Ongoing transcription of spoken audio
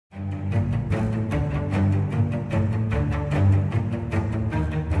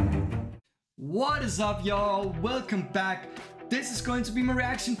What is up, y'all? Welcome back. This is going to be my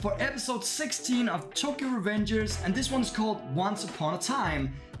reaction for episode 16 of Tokyo Revengers, and this one's called Once Upon a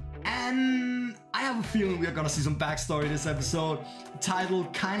Time. And I have a feeling we are gonna see some backstory this episode. The title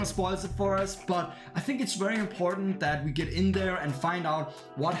kind of spoils it for us, but I think it's very important that we get in there and find out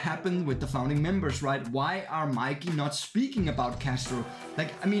what happened with the founding members, right? Why are Mikey not speaking about Castro?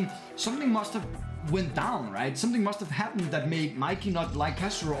 Like, I mean, something must have went down, right? Something must have happened that made Mikey not like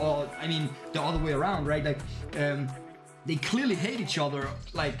Castro, or I mean the other way around, right? Like they clearly hate each other,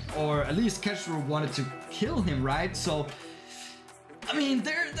 like, or at least Castro wanted to kill him, right? So I mean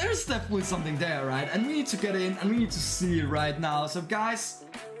there's definitely something there, right? And we need to get in and we need to see it right now. So guys,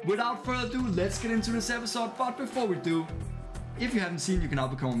 without further ado, let's get into this episode. But before we do, if you haven't seen, you can now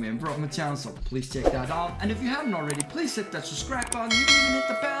become a member of my channel, so please check that out. And if you haven't already, please hit that subscribe button, you can even hit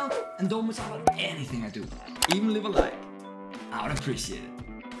the bell, and don't miss out on anything I do. Even leave a like. I would appreciate it.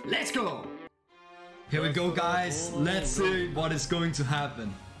 Let's go! Here we go, guys. Let's see what is going to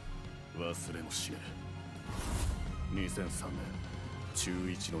happen. 2003年中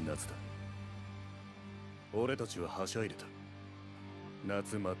1の夏だ。俺たちははしゃいでた。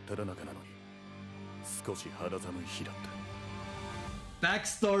夏真っ只中なのに少し肌寒い日だった。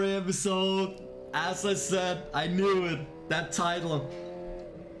 Backstory episode. As I said, I knew it. That title.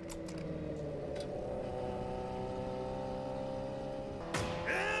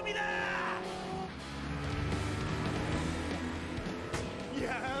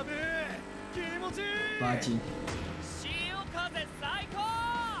 Baji.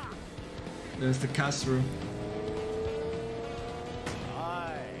 There's the Castro.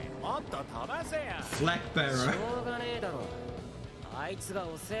 Flag bearer.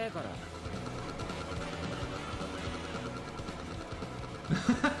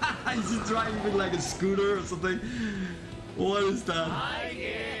 Is he driving like a scooter or something? What is that?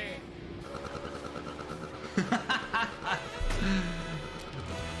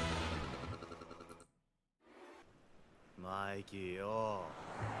 Mikey, yo.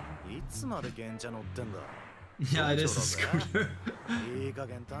 Yeah, it is a scooter.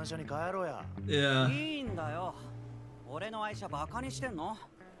 Yeah. 俺の愛車バカにしてんの？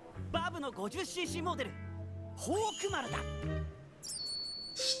バブの 50cc モデルホークマルだ。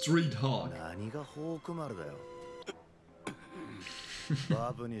 Street Hawk. 何がホークマルだよ。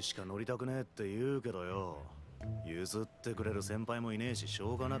バブにしか乗りたくねえって言うけどよ。譲ってくれる先輩もいねえしし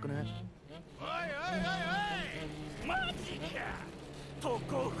ょうがなくね。おいおいおいおい。マジか。特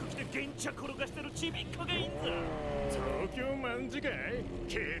攻服着て現茶転がしてるちびっこがいんぞ。東京卍かい？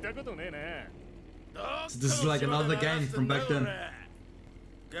聞いたことねえな。 So this is like another game from back then.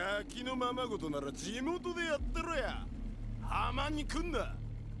 ガキのままごとなら地元でやってろや。浜に来んな。あ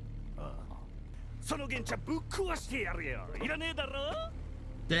あ。その現茶ぶっ壊してやるよ。いらねえだろ。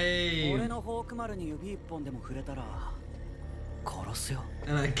Damn. 俺のホークマルに指一本でも触れたら殺すよ。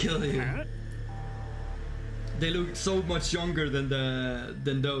 And I kill you. They look so much younger than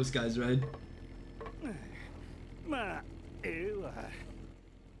those guys, right?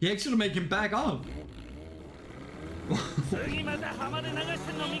 He actually make him back up. But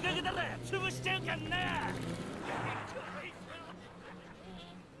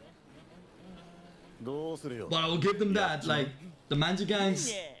I will give them that, like, the Manji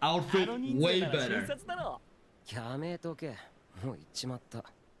gang's outfit way better.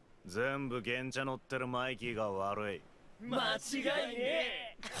 全部現茶乗ってるマイキーが悪い。間違いね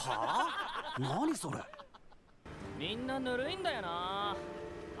え。はあ？何それ？みんなぬるいんだよな。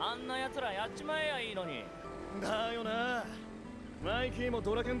あんな奴らやっちまえやいいのに。だよな。マイキーも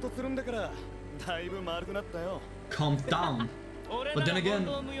ドラケンとつるんだからだいぶ丸くなったよ。 Calm down. But then again,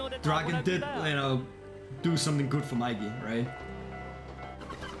 Draken did, you know, do something good for Mikey, right?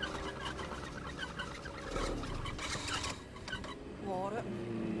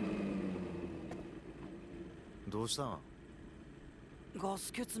 どうしたん？ガ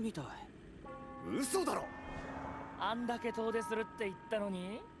ス欠みたい。嘘だろ。あんだけ遠出するって言ったの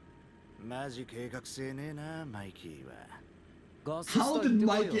に。マジ計画性ねえな、マイキーは。 How did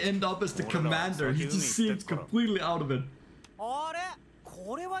Mikey end up as the commander? He just seems completely out of it. あれ？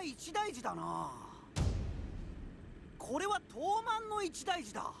これは一大事だな。これは東満の一大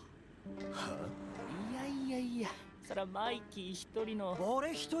事だ。は？いや。そらマイキー一人の。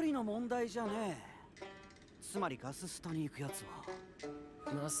俺一人の問題じゃねえ。 つまりガススタに行くやつは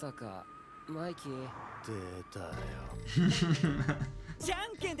まさかマイキー出たよ。じゃ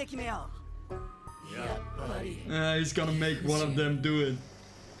んけんで決めよう。やっぱり。He's gonna make one of them do it.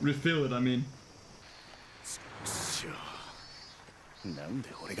 Refill it, I mean. なんで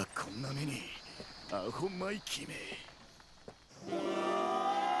俺がこんな目に。アホマイキーめ。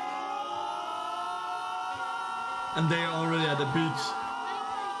And they are already at the beach.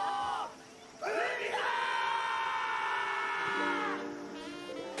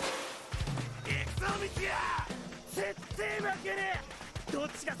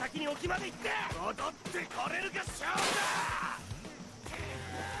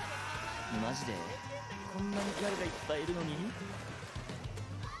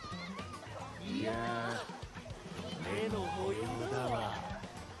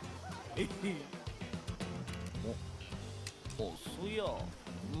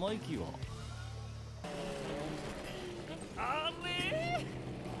 Mikey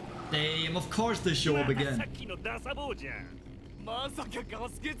Damn, of course they show up again.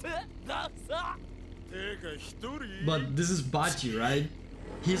 But this is Baji, right?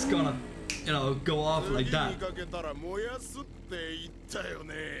 He's gonna, you know, go off like that.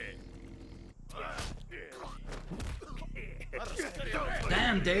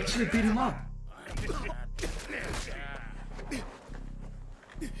 Damn, they actually beat him up.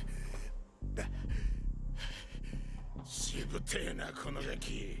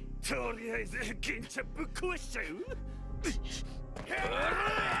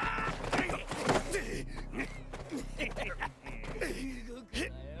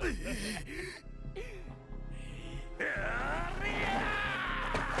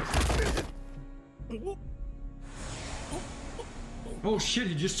 Oh shit,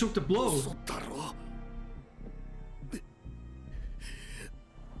 he just took the blow.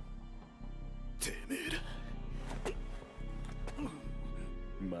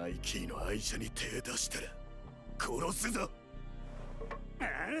 Mikey の愛車に手出したら殺すぞ。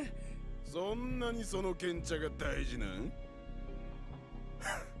そんなにその賢者が大事なん？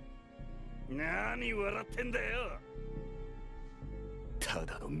何笑ってんだよ。た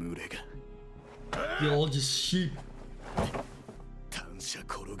だの群れが。They're all just sheep. 単車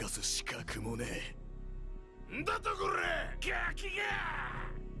転がす資格もねえ。んだとこれ、ガキが。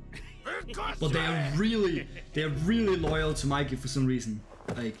But they're really loyal to Mikey for some reason.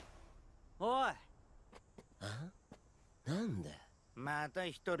 Like. おい。なんだ。また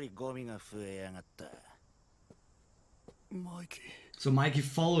一人ゴミが増えやがった。マイキー。So Mikey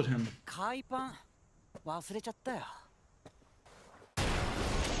followed him. 海パン忘れちゃったよ。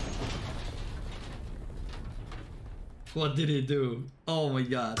What did he do? Oh my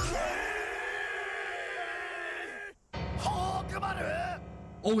god.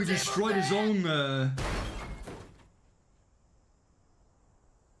 Oh, he destroyed his own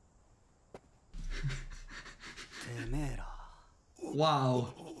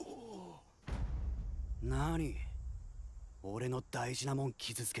Wow. 何？俺の大事なもん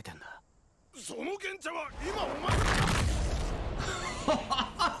傷つけてんだ。その賢者は今お前。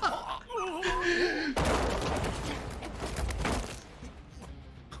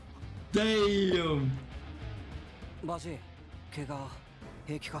Damn. バジ、怪我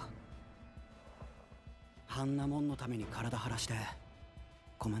平気か？あんなもんのために体張らして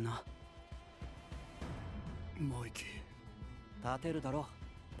ごめんな。マイキー。立てるだろ、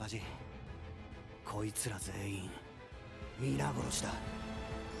バジ。こいつら全員皆殺しだ。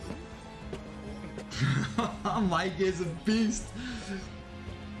Mikey is a beast.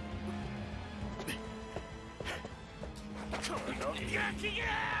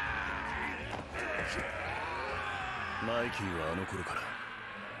 マイキーはあの頃から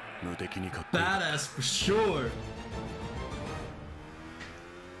無敵にかっこいい。Badass for sure.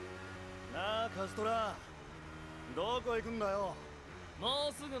 なあカズトラ、どこ行くんだよ。も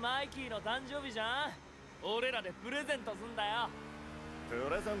うすぐマイキーの誕生日じゃん。俺らでプレゼントすんだよ。プ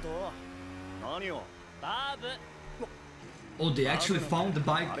レゼント？何を？バブ。Oh, they actually found the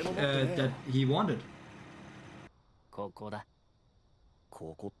bike that he wanted. ここだ。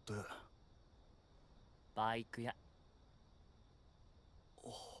ここって。バイク屋。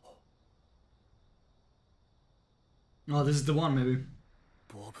Oh, this is the one, maybe.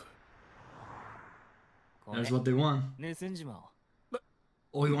 ボブ。That's what they want. 盗んじまおう。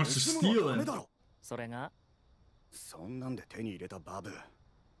Oh, he wants to steal it. それが？そんなんで手に入れたバブ。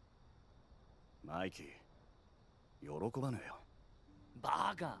マイキー、喜ばねえよ。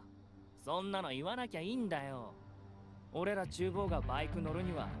バカ。そんなの言わなきゃいいんだよ。俺ら厨房がバイク乗る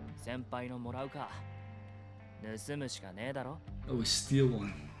には先輩のもらうか。盗むしかねえだろ。Oh, we steal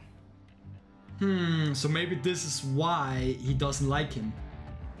one. So maybe this is why he doesn't like him.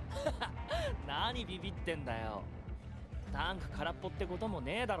 何ビビってんだよ。タンク空っぽってことも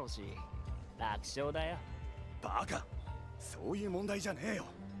ねえだろうし、楽勝だよ。バカ、そういう問題じゃねえよ。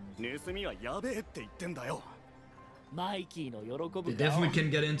盗みはやべえって言ってんだよ。マイキーの喜ぶ顔。 They definitely can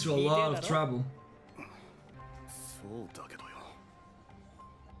get into a lot of trouble. そうだけどよ。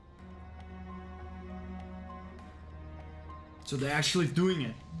So they're actually doing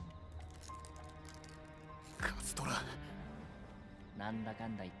it. カズトラ。なんだか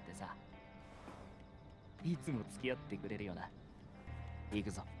んだ言ってさ、いつも付き合ってくれるよな。行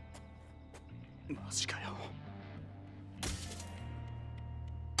くぞ。マジかよ。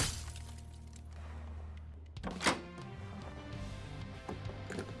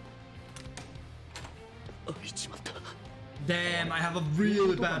あ、いちまった。 Damn, I have a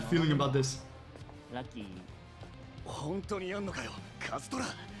really bad feeling about this. ラッキー。本当にやんのかよ、カズトラ。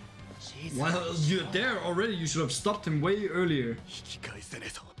 Well, you're there already. You should have stopped him way earlier. 引き返せねえ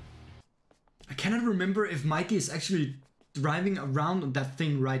ぞ。 I cannot remember if Mikey is actually driving around on that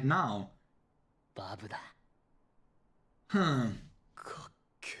thing right now. バブだ。Huh. かっ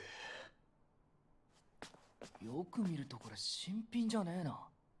けえ。よく見るとこれ新品じゃねえな。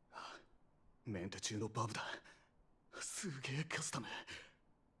メンテ中のバブだ。すげえカスタム。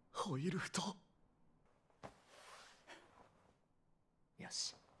ホイール太。よ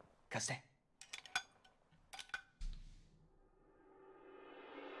し、貸して。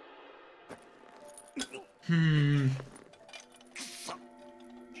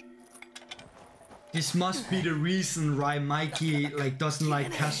This must be the reason why Mikey like doesn't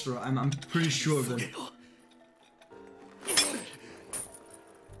like Castro. I'm pretty sure of it.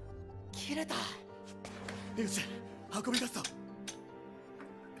 切れた。よし、運び出すぞ。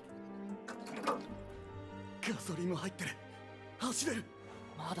ガソリンも入ってる。走れる。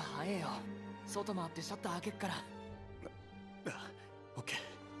まだ早えよ。外回ってシャッター開けっから。あ、オッケ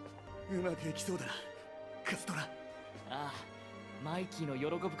ー。うまくいきそうだな、カズトラ。ああ、マイキーの喜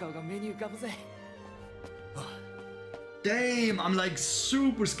ぶ顔が目に浮かぶぜ。Damn, I'm like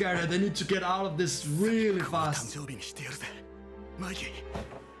super scared. I need to get out of this really fast. 誕生日にしてやるぜ、マイキー。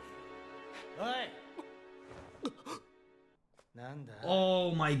おい。なんだ。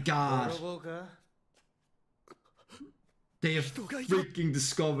Oh my god. 泥棒か。 They have freaking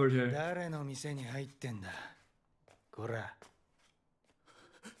discovered her. 誰の店に入ってんだ。こら。や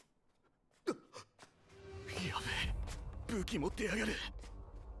べえ、武器持ってやがる。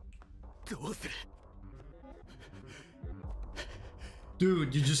どうする。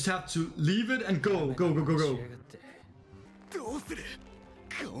 Dude, you just have to leave it and go. Go, go, go, go. どうする。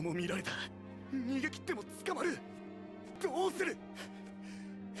顔も見られた。逃げ切っても捕まる。どうする。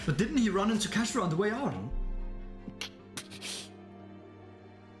 But didn't he run into Castro on the way out?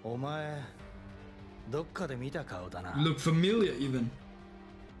 お前、どっかで見た顔だな。 Look familiar even.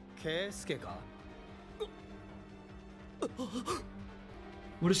 ケイスケか。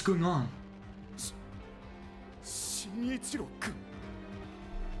 What is going on? 新一郎君。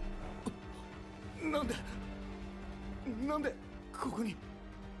なんでここに。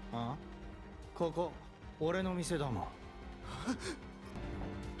あ？ここ俺の店だもん。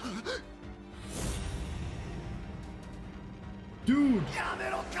Dude! やめ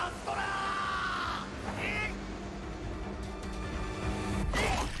ろカズトラ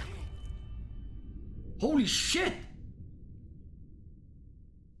ー。 Holy shit!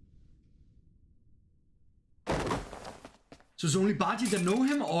 So it's only Baji that know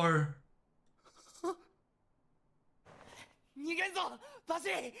him, or? 逃げんぞ、バジ。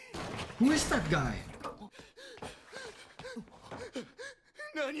 Who is that guy?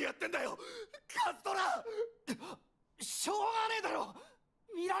 何やってんだよ、カズトラ。しょうがねえだろ。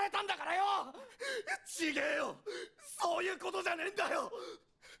見られたんだからよ。ちげえよ、そういうことじゃねえんだよ。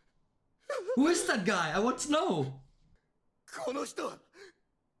 Who is that guy? I want to know. この人は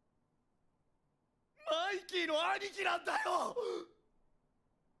マイキーの兄貴なんだよ。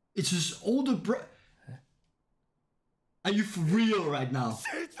 It's his older brother. Are you for real right now?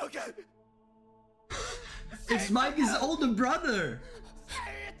 成長君。 It's Mikey's older brother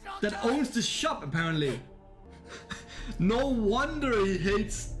that owns the shop apparently. No wonder he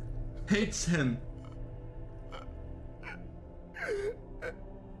hates him.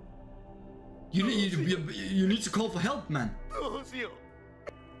 You need to call for help, man. どうしよう。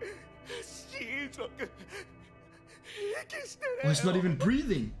新一郎君、息してねえ Oh, よ。 he's not even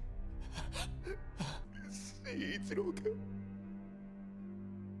breathing. 新一郎君。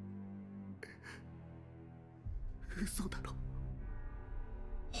嘘だろ。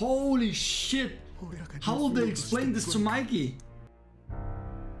 Holy shit! How will they explain this to Mikey?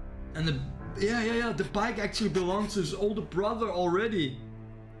 And yeah, the bike actually belongs to his older brother already.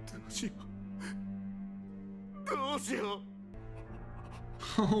 どうしよう。どうしよう。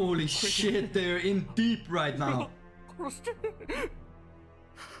 Holy shit, they're in deep right now.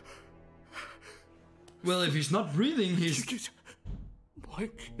 Well, if he's not breathing, he's... マイ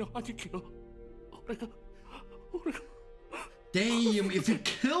キーの兄貴を俺が Damn, if he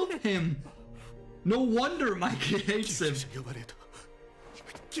killed him! No wonder Mikey hates him. 呼ばれた。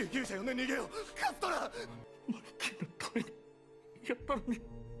救急車呼んで逃げよう。カズトラ。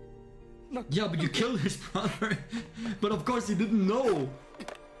 Yeah, but you killed his brother. But of course he didn't know.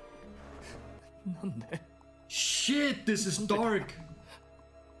 Shit, this is dark.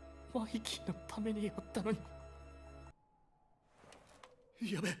 マイキーのためにやったのに。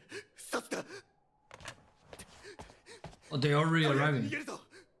やべ、さすが。 Oh, they already 逃 arriving. げるぞ。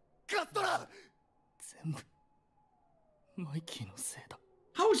カズトラ。全部マイキーのせいだ。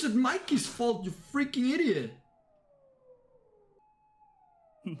 How is it Mikey's fault, you freaking idiot?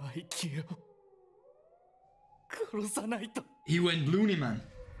 マイキーを殺さないと。 He went loony, man.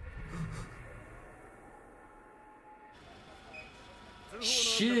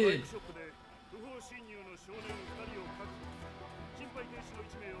 Shit. 不法侵入の少年2人を確保。心肺停止の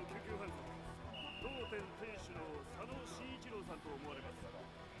1名を救急搬送。同店店主の佐野慎一郎さんと思われます。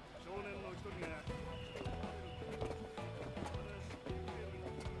少年の1人が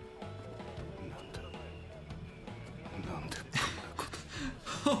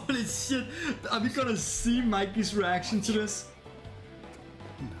Holy shit. Are we gonna see Mikey's reaction to this?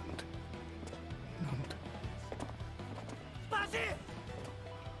 Baji!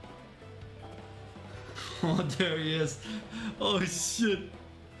 Oh, there he is. Oh shit.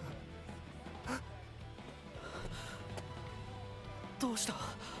 どうした？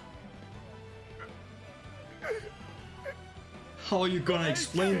 How are you gonna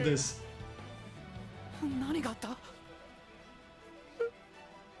explain this? 何があった？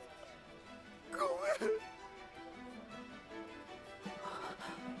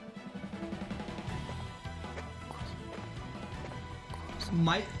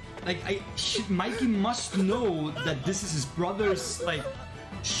 Mikey must know that this is his brother's like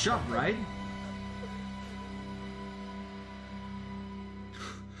shop, right?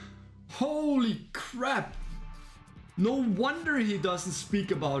 Holy crap! No wonder he doesn't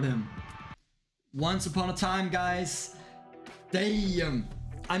speak about him. Once upon a time, guys. Damn.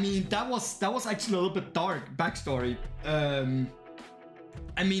 I mean, that was actually a little bit dark backstory.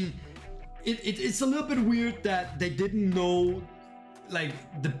 I mean, it's a little bit weird that they didn't know, like,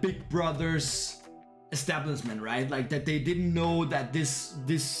 the Big Brother's establishment, right? Like that they didn't know that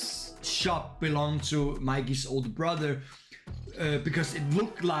this shop belonged to Mikey's older brother, because it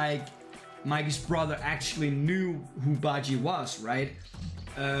looked like Mikey's brother actually knew who Baji was, right?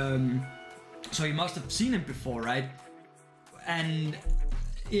 So he must have seen him before, right? And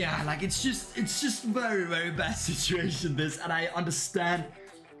yeah, like it's just very, very bad situation, this, and I understand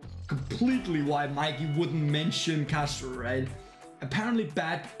completely why Mikey wouldn't mention Kazutora, right? Apparently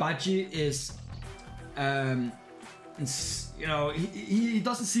Baji is you know, he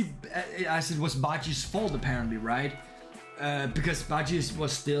doesn't see as it was Baji's fault, apparently, right? Because Baji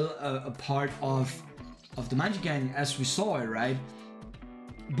was still a part of the Manji gang as we saw it, right?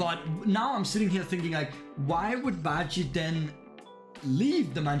 But now I'm sitting here thinking, like, why would Baji then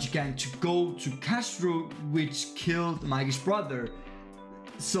leave the Manji gang to go to Kazutora, which killed Mikey's brother?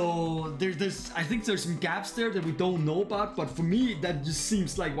 So I think there's some gaps there that we don't know about, but for me that just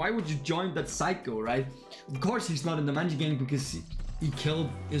seems like, why would you join that psycho, right? Of course he's not in the Manji gang because he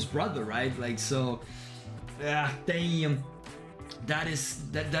killed his brother, right? Like, so yeah, damn, that is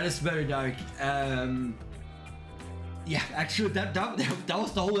very dark. Yeah, actually that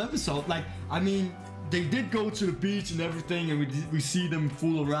was the whole episode. Like, I mean, they did go to the beach and everything, and we see them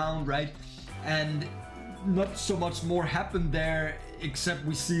fool around, right? And not so much more happened there, except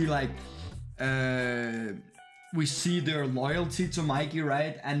we see like we see their loyalty to Mikey,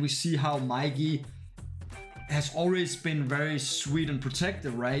 right? And we see how Mikey has always been very sweet and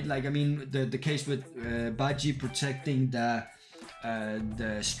protective, right? Like, I mean, the case with Baji protecting the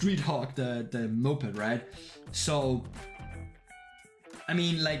street hawk, the moped, right? So I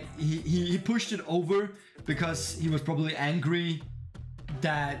mean, like, he pushed it over because he was probably angry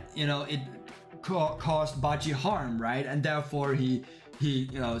that, you know, it caused Baji harm, right? And therefore he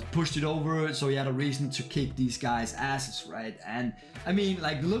you know, pushed it over, so he had a reason to kick these guys' asses, right? And I mean,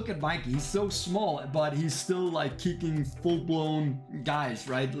 like, look at Mikey, he's so small, but he's still like kicking full-blown guys,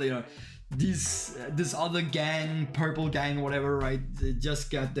 right? You know, this other gang, purple gang, whatever, right? They just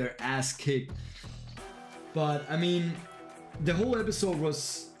got their ass kicked. But I mean, the whole episode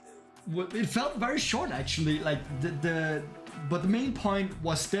it felt very short, actually. Like but the main point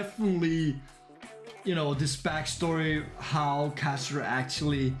was definitely, you know, this backstory, how Kazutora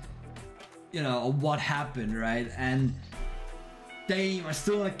actually, you know, what happened, right? And damn, I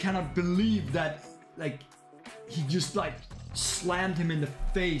still like cannot believe that, like, he just like slammed him in the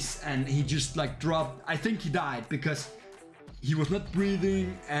face and he just like dropped. I think he died because he was not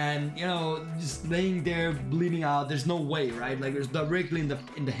breathing, and you know, just laying there bleeding out. There's no way, right? Like it's directly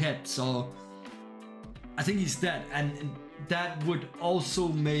in the head. So I think he's dead, and that would also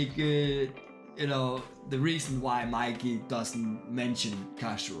make it, you know, the reason why Mikey doesn't mention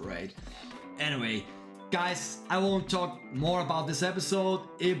Kazutora, right? Anyway, guys, I won't talk more about this episode.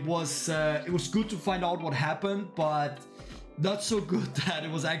 It was good to find out what happened, but not so good that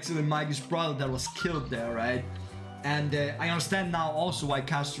it was actually Mikey's brother that was killed there, right? And I understand now also why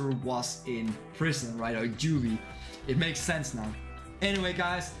Kazutora was in prison, right, or juvie. It makes sense now. Anyway,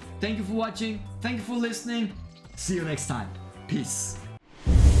 guys, thank you for watching. Thank you for listening. See you next time. Peace.